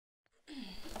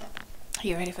Are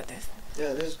you ready for this?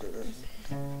 Yeah, this is good.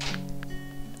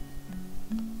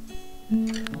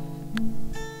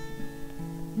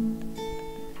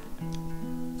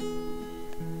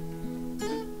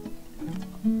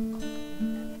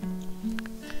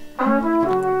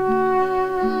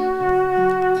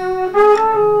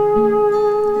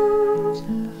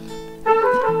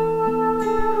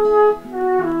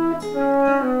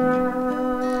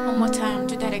 One more time,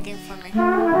 do that again for me.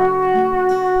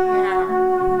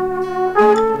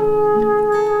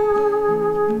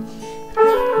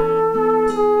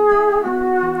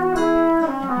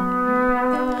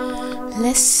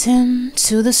 Listen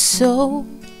to the soul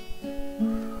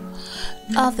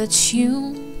of the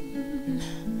tune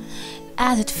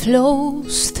as it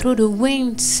flows through the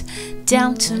winds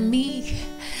down to me.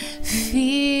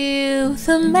 Feel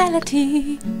the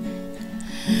melody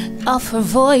of her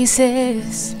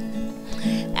voices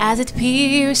as it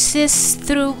pierces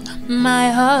through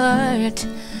my heart.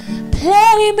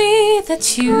 Play me the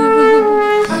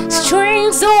tune,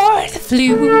 strings or the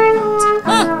flute.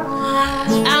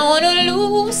 I wanna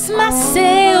lose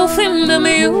myself in the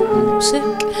music.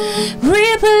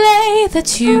 Replay the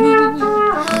tune,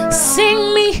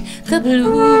 sing me the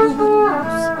blues.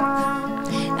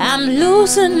 I'm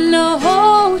losing the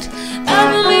hold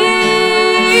of me.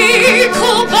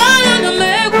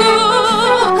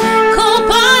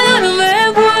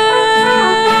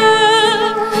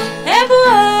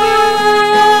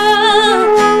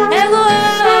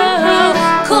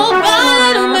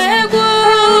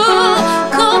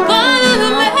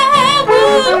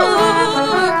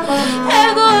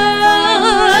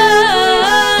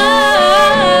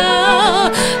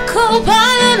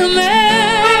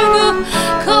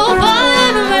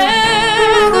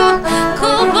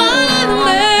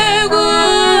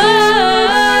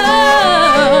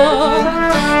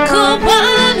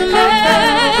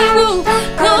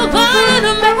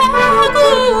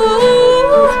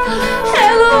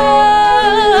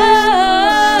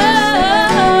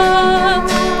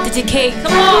 DDK,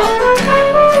 come on!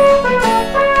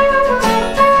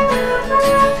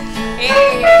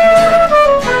 Hey.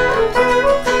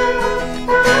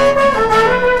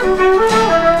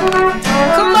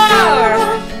 Come on!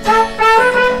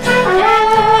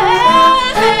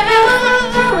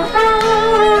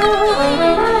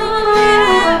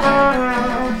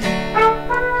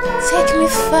 Take me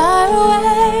far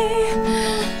away,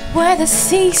 where the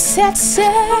sea sets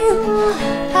sail.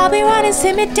 I'll be running,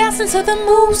 see me dancing to the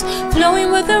moves,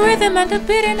 flowing with the rhythm and the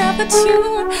beating of the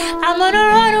tune. I'm gonna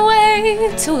run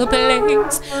away to a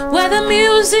place where the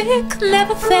music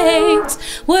never fades,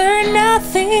 where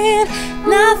nothing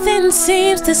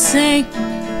seems the same.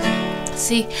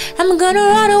 See, I'm gonna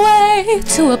run away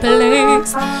to a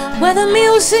place where the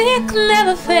music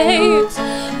never fades,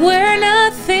 where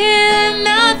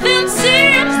nothing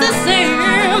seems the same.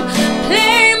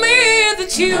 Play me the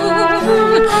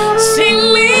tune,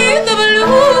 sing me the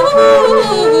blues.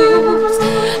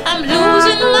 I'm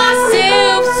losing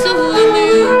myself to the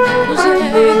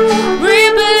music.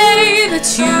 Replay the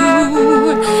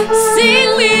tune, sing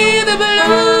me the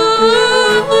blues.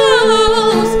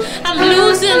 I'm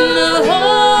losing the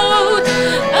hold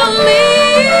of me.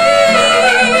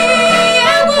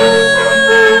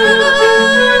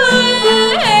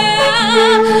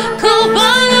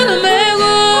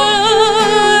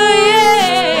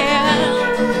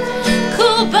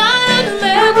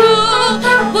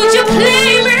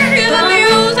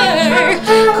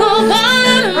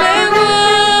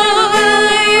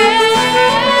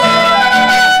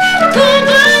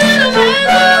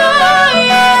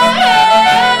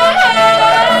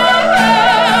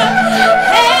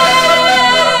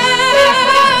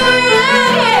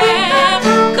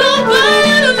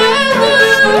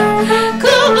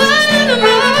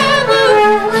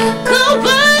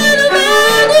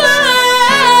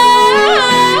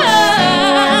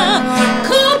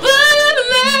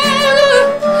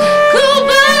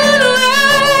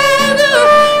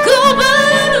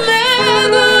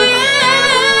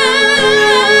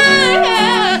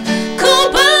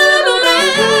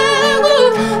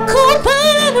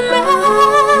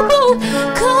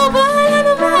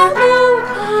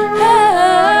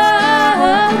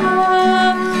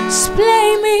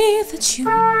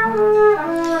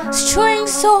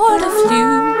 Strings or the flute.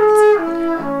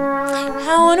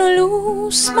 I wanna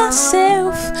lose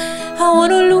myself, I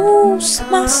wanna lose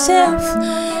myself.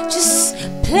 Just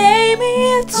play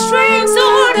me the strings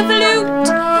or the flute.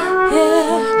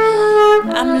 Yeah,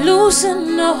 I'm losing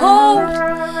the hold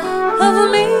of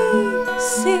me.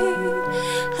 See,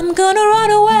 I'm gonna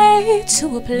run away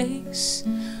to a place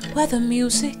where the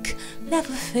music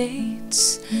never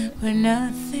fades, where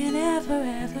nothing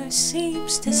ever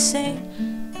seems the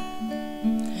same.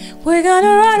 We're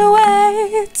gonna run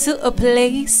away to a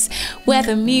place where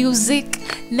the music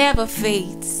never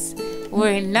fades,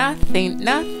 where nothing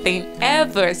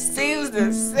ever seems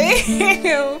the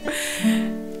same.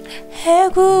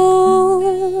 Egwu.